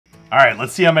All right,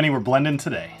 let's see how many we're blending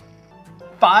today.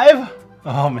 5?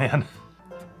 Oh man.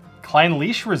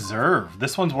 Clynelish Reserve.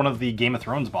 This one's one of the Game of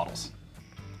Thrones bottles.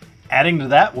 Adding to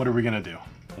that, what are we gonna do?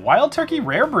 Wild Turkey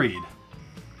Rare Breed.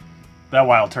 That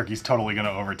Wild Turkey's totally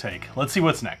gonna overtake. Let's see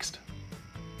what's next.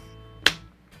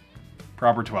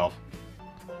 Proper 12.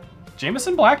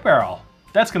 Jameson Black Barrel.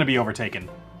 That's gonna be overtaken.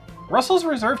 Russell's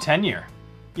Reserve 10 year.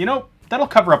 You know, that'll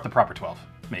cover up the Proper 12,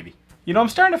 maybe. You know, I'm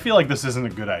starting to feel like this isn't a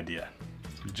good idea.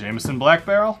 Jameson Black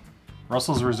Barrel,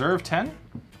 Russell's Reserve 10.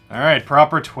 All right,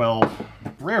 Proper 12,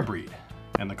 Rare Breed,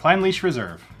 and the Clynelish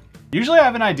Reserve. Usually I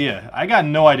have an idea. I got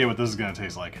no idea what this is gonna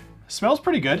taste like. Smells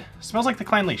pretty good. Smells like the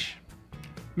Clynelish,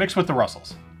 mixed with the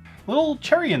Russells. Little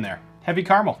cherry in there, heavy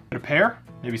caramel, bit of pear,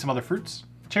 maybe some other fruits.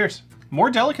 Cheers. More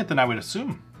delicate than I would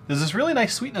assume. There's this really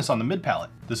nice sweetness on the mid palate.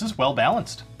 This is well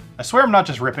balanced. I swear I'm not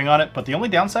just ripping on it, but the only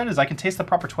downside is I can taste the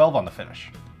Proper 12 on the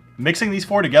finish. Mixing these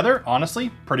four together,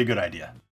 honestly, pretty good idea.